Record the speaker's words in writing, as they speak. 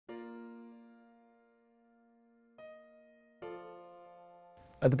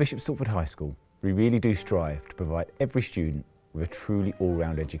At the Bishop Stortford High School, we really do strive to provide every student with a truly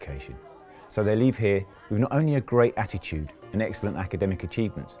all-round education. So they leave here with not only a great attitude and excellent academic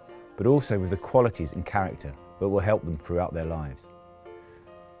achievements, but also with the qualities and character that will help them throughout their lives.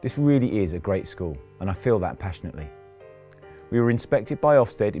 This really is a great school, and I feel that passionately. We were inspected by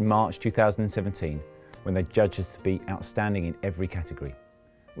Ofsted in March 2017 when they judged us to be outstanding in every category,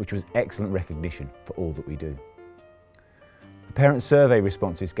 which was excellent recognition for all that we do. The parent survey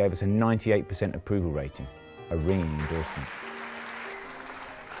responses gave us a 98% approval rating, a ringing endorsement.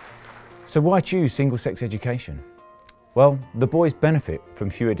 So why choose single-sex education? Well, the boys benefit from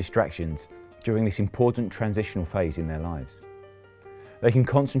fewer distractions during this important transitional phase in their lives. They can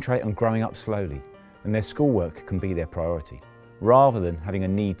concentrate on growing up slowly, and their schoolwork can be their priority, rather than having a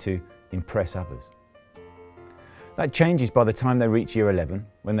need to impress others. That changes by the time they reach year 11,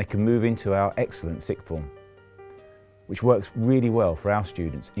 when they can move into our excellent sixth form, which works really well for our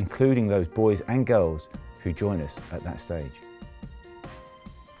students, including those boys and girls who join us at that stage.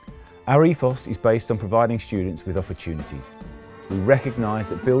 Our ethos is based on providing students with opportunities. We recognise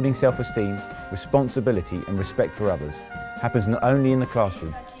that building self-esteem, responsibility and respect for others happens not only in the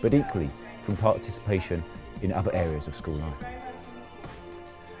classroom, but equally from participation in other areas of school life.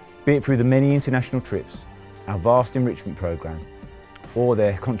 Be it through the many international trips, our vast enrichment programme, or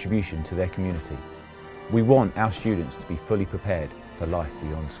their contribution to their community, we want our students to be fully prepared for life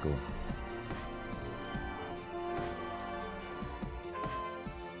beyond school.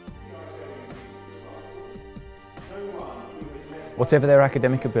 Whatever their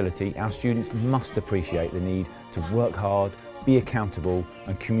academic ability, our students must appreciate the need to work hard, be accountable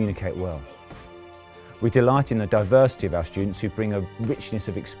and communicate well. We delight in the diversity of our students who bring a richness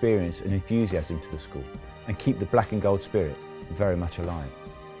of experience and enthusiasm to the school and keep the black and gold spirit very much alive.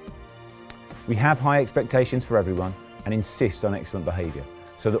 We have high expectations for everyone and insist on excellent behaviour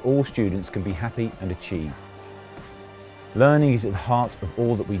so that all students can be happy and achieve. Learning is at the heart of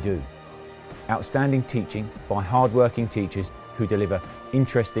all that we do. Outstanding teaching by hard-working teachers who deliver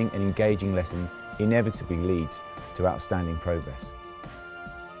interesting and engaging lessons inevitably leads to outstanding progress.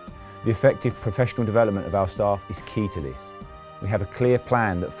 The effective professional development of our staff is key to this. We have a clear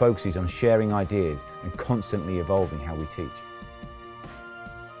plan that focuses on sharing ideas and constantly evolving how we teach.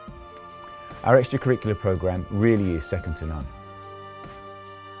 Our extracurricular programme really is second to none.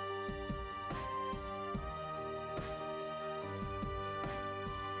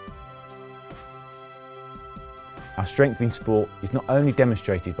 Our strength in sport is not only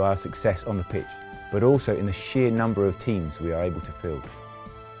demonstrated by our success on the pitch, but also in the sheer number of teams we are able to field.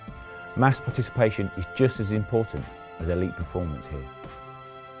 Mass participation is just as important as elite performance here.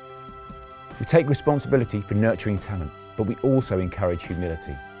 We take responsibility for nurturing talent, but we also encourage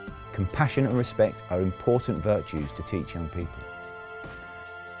humility. Compassion and respect are important virtues to teach young people.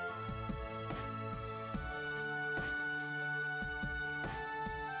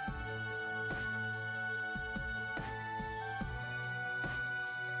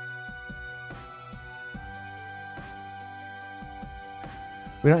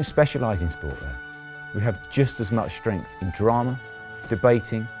 We don't specialise in sport though. We have just as much strength in drama,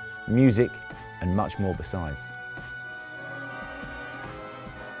 debating, music and much more besides.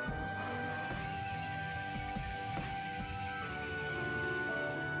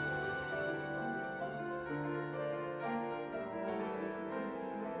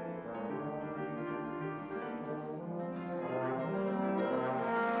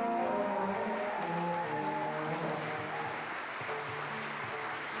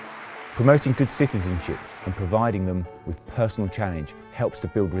 Promoting good citizenship and providing them with personal challenge helps to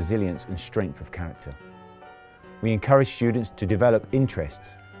build resilience and strength of character. We encourage students to develop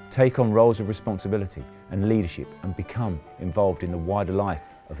interests, take on roles of responsibility and leadership and become involved in the wider life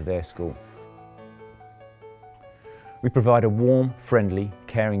of their school. We provide a warm, friendly,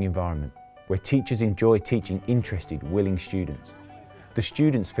 caring environment where teachers enjoy teaching interested, willing students. The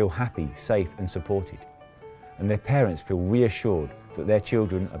students feel happy, safe and supported, and their parents feel reassured that their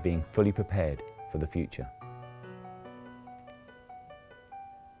children are being fully prepared for the future.